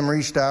Abraham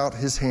reached out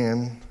his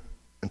hand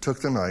and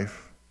took the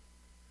knife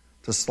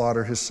to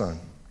slaughter his son.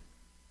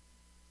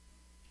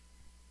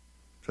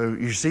 So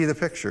you see the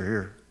picture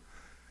here.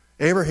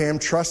 Abraham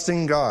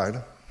trusting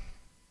God,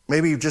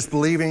 maybe just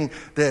believing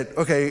that,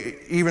 okay,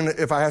 even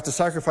if I have to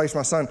sacrifice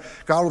my son,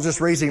 God will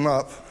just raise him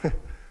up.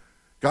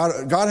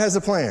 God has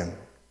a plan.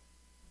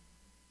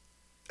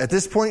 At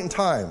this point in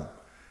time,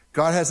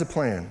 God has a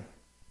plan.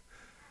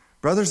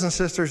 Brothers and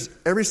sisters,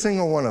 every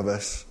single one of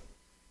us,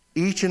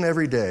 each and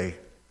every day,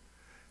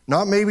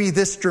 not maybe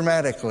this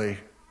dramatically,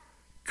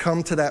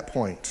 come to that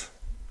point.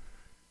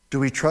 Do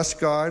we trust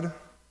God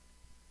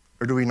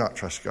or do we not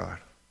trust God?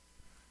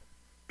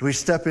 Do we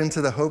step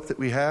into the hope that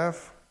we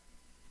have,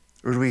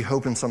 or do we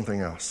hope in something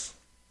else?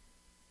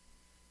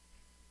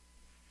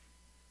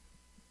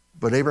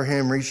 But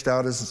Abraham reached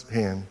out his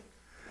hand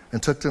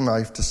and took the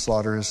knife to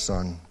slaughter his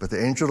son. But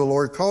the angel of the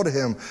Lord called to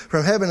him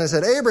from heaven and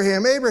said,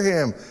 Abraham,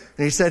 Abraham.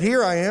 And he said,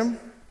 here I am.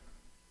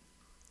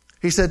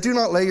 He said, do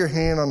not lay your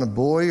hand on the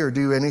boy or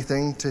do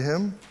anything to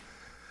him.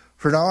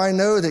 For now I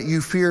know that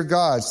you fear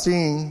God,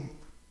 seeing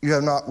you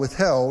have not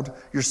withheld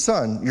your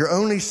son, your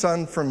only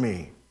son, from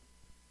me.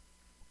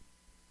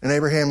 And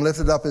Abraham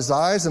lifted up his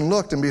eyes and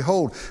looked, and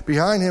behold,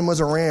 behind him was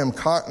a ram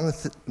caught in the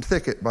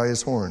thicket by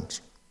his horns.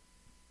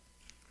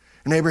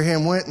 And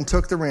Abraham went and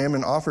took the ram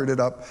and offered it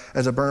up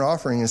as a burnt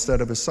offering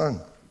instead of his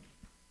son.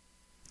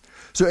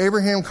 So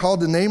Abraham called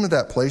the name of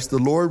that place, the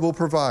Lord will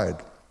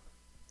provide.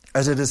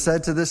 As it is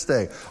said to this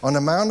day, on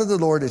the mount of the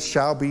Lord it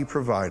shall be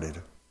provided.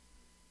 In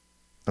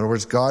other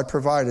words, God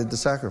provided the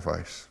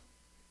sacrifice.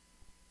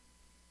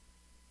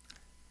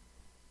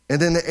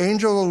 And then the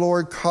angel of the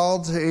Lord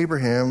called to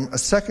Abraham a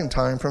second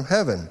time from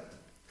heaven.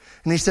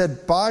 And he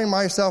said, by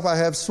myself I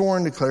have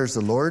sworn, declares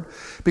the Lord,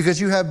 because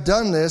you have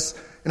done this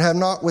and have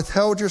not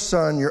withheld your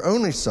son, your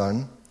only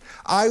son,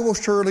 I will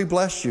surely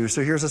bless you.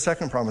 So here's a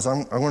second promise.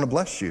 I'm going to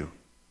bless you.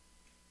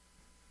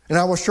 And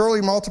I will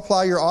surely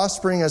multiply your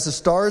offspring as the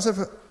stars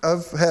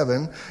of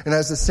heaven and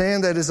as the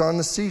sand that is on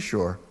the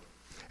seashore.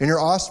 And your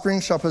offspring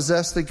shall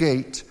possess the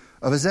gate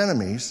of his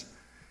enemies.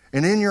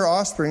 And in your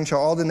offspring shall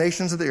all the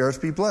nations of the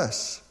earth be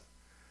blessed,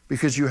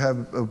 because you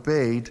have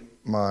obeyed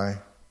my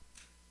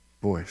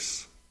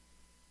voice.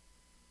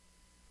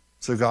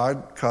 So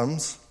God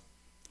comes,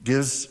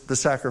 gives the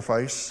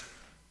sacrifice,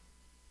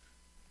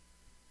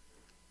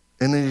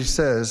 and then he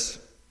says,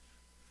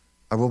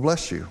 I will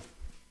bless you.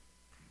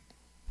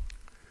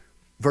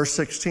 Verse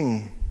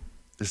 16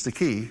 is the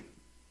key.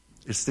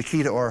 It's the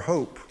key to our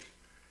hope.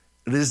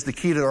 It is the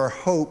key to our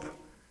hope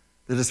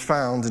that is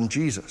found in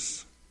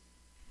Jesus.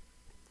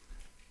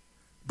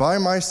 By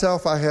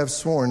myself I have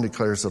sworn,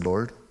 declares the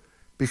Lord,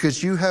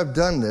 because you have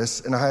done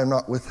this, and I have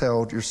not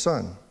withheld your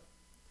son.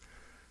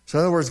 So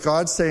in other words,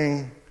 God's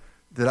saying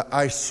that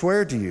I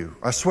swear to you.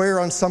 I swear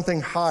on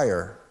something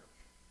higher,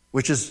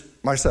 which is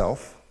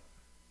myself.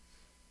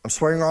 I'm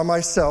swearing on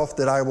myself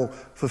that I will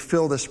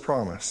fulfill this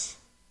promise.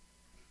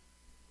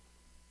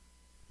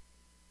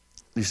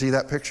 You see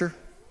that picture?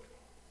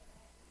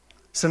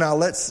 So now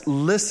let's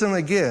listen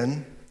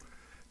again,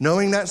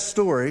 knowing that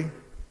story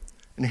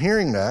and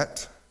hearing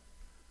that.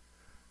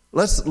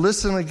 Let's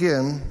listen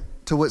again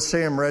to what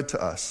Sam read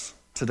to us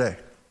today.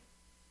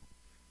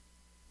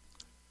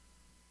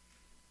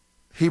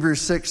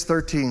 Hebrews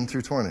 6:13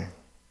 through 20.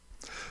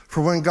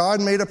 For when God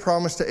made a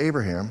promise to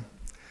Abraham,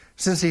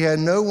 since he had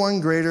no one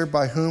greater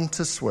by whom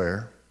to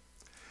swear,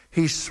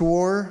 he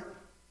swore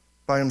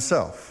by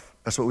himself.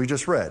 That's what we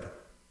just read.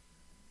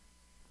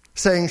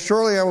 Saying,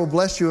 surely I will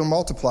bless you and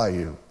multiply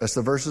you. That's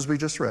the verses we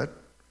just read.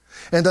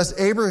 And thus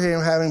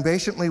Abraham, having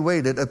patiently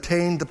waited,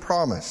 obtained the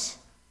promise.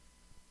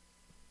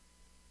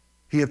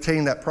 He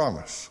obtained that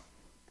promise.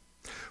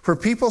 For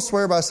people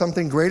swear by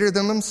something greater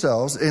than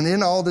themselves, and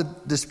in all the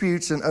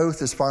disputes an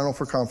oath is final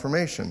for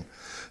confirmation.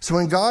 So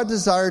when God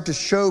desired to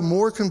show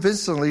more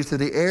convincingly to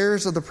the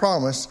heirs of the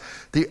promise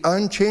the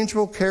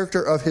unchangeable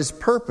character of his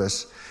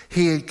purpose,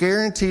 he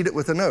guaranteed it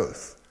with an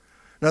oath.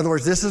 In other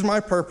words, this is my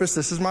purpose,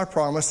 this is my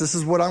promise, this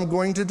is what I'm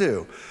going to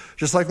do.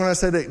 Just like when I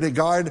said that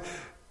God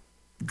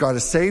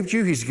has saved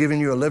you, he's given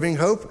you a living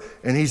hope,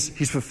 and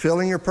he's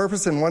fulfilling your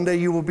purpose, and one day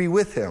you will be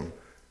with him.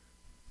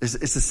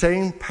 It's the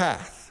same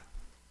path.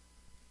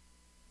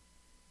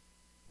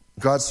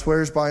 God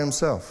swears by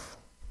himself.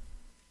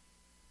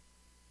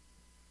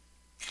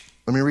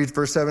 Let me read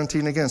verse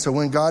 17 again. So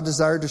when God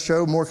desired to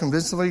show more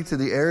convincingly to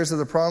the heirs of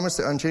the promise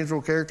the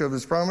unchangeable character of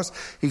his promise,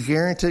 he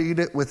guaranteed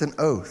it with an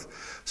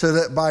oath. So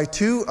that by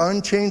two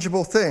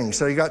unchangeable things,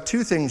 so you got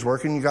two things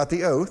working. You got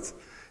the oath.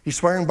 He's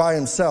swearing by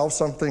himself,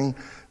 something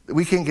that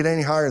we can't get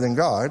any higher than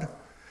God,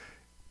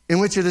 in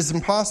which it is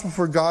impossible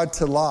for God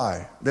to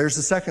lie. There's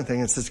the second thing.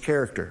 It's his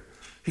character.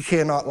 He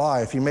cannot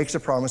lie. If he makes a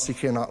promise, he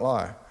cannot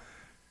lie.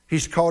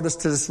 He's called us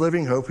to this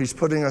living hope. He's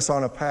putting us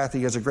on a path.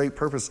 He has a great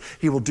purpose.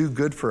 He will do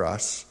good for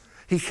us.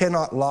 He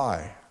cannot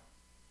lie.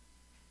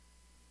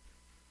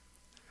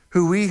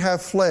 Who we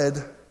have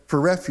fled for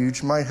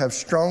refuge might have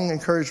strong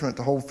encouragement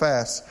to hold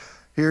fast.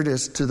 Here it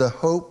is, to the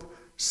hope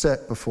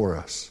set before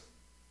us.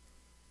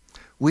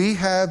 We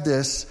have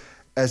this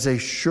as a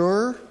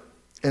sure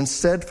and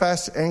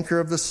steadfast anchor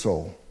of the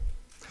soul.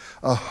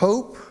 A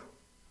hope.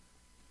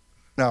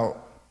 Now,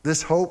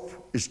 this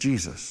hope is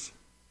Jesus.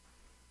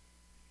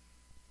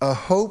 A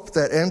hope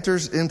that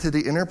enters into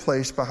the inner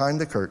place behind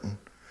the curtain,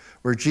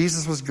 where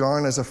Jesus was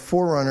gone as a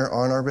forerunner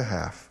on our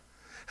behalf,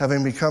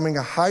 having becoming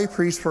a high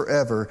priest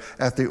forever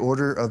at the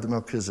order of the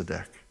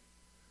Melchizedek.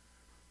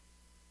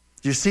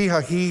 Do you see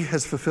how he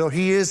has fulfilled?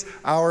 He is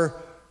our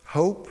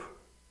hope.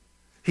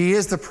 He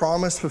is the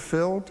promise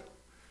fulfilled.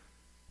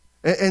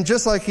 And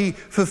just like he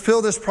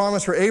fulfilled this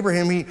promise for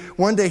Abraham,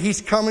 one day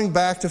he's coming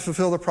back to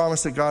fulfill the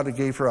promise that God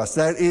gave for us.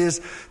 That is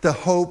the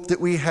hope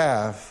that we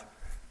have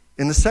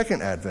in the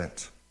second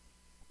advent,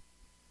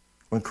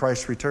 when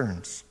Christ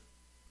returns.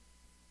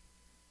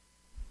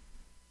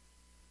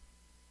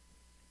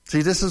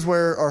 See, this is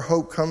where our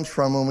hope comes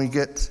from when we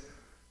get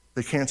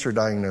the cancer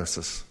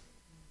diagnosis.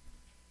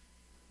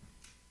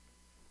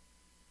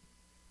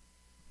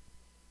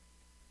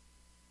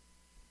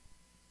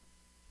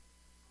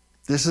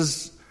 This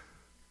is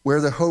where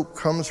the hope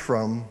comes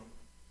from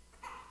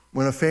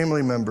when a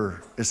family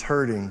member is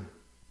hurting.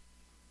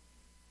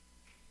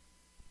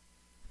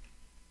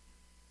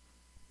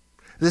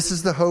 This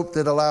is the hope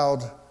that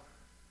allowed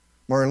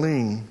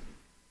Marlene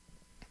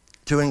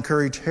to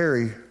encourage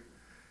Harry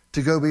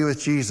to go be with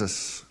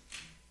Jesus,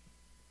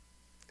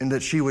 and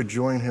that she would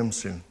join him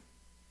soon.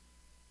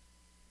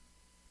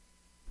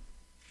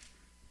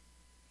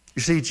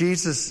 You see,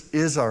 Jesus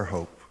is our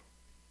hope.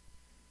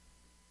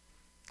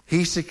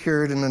 He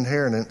secured an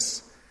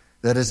inheritance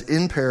that is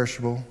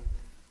imperishable,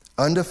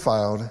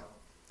 undefiled,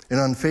 and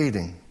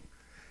unfading,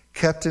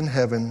 kept in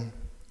heaven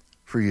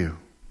for you.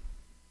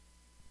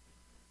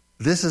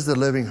 This is the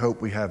living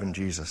hope we have in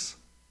Jesus.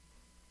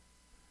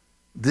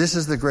 This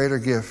is the greater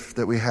gift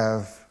that we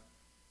have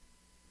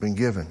been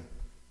given.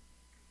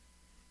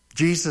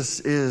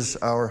 Jesus is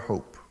our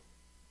hope.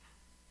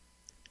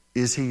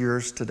 Is he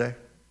yours today?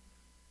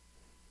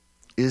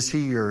 Is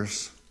he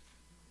yours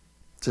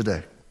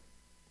today?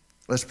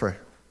 Let's pray.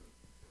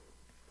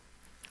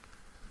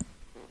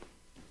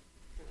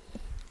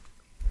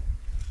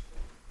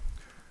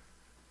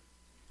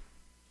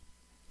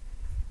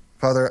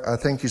 Father, I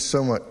thank you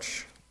so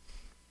much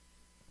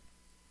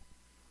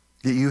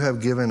that you have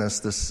given us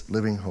this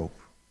living hope.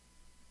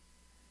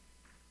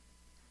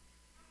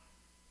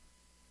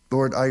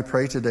 Lord, I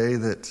pray today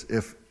that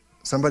if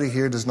somebody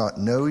here does not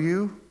know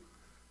you,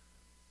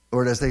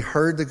 Lord, as they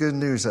heard the good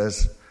news,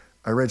 as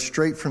I read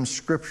straight from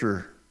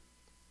Scripture,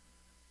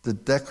 the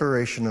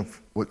declaration of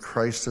what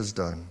Christ has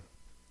done,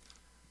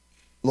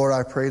 Lord,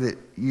 I pray that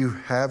you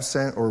have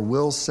sent or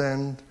will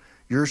send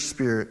your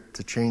Spirit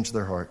to change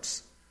their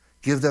hearts.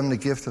 Give them the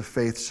gift of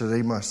faith so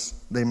they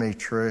may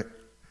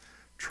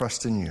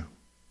trust in you.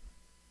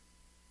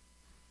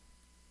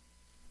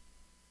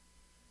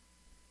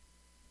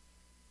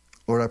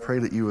 Lord, I pray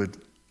that you would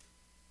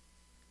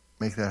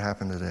make that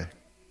happen today.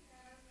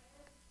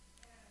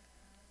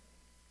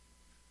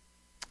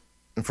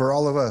 And for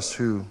all of us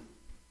who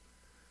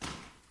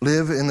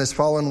live in this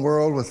fallen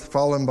world with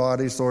fallen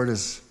bodies, Lord,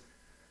 as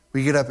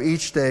we get up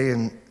each day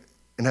and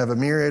have a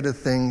myriad of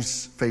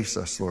things face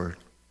us, Lord,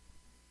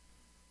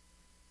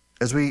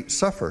 as we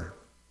suffer,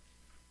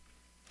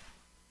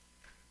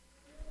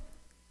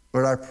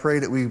 Lord, I pray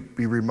that we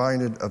be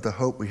reminded of the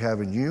hope we have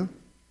in you.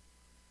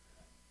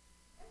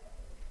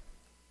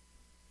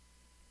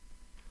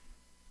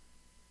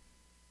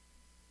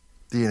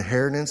 The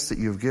inheritance that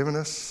you've given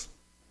us,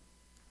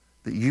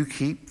 that you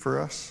keep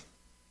for us.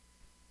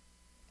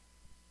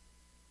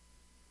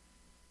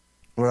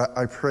 Lord,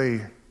 I pray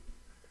that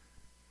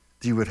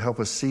you would help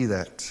us see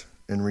that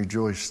and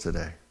rejoice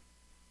today.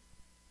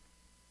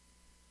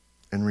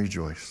 And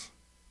rejoice.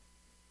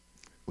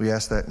 We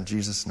ask that in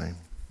Jesus' name.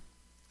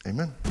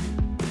 Amen.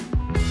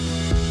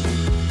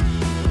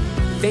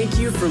 Thank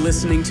you for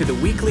listening to the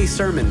weekly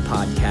sermon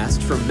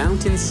podcast from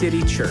Mountain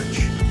City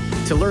Church.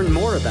 To learn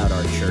more about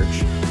our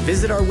church,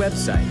 visit our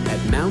website at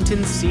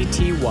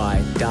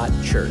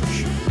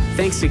mountaincty.church.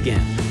 Thanks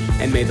again,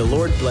 and may the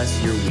Lord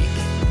bless your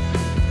week.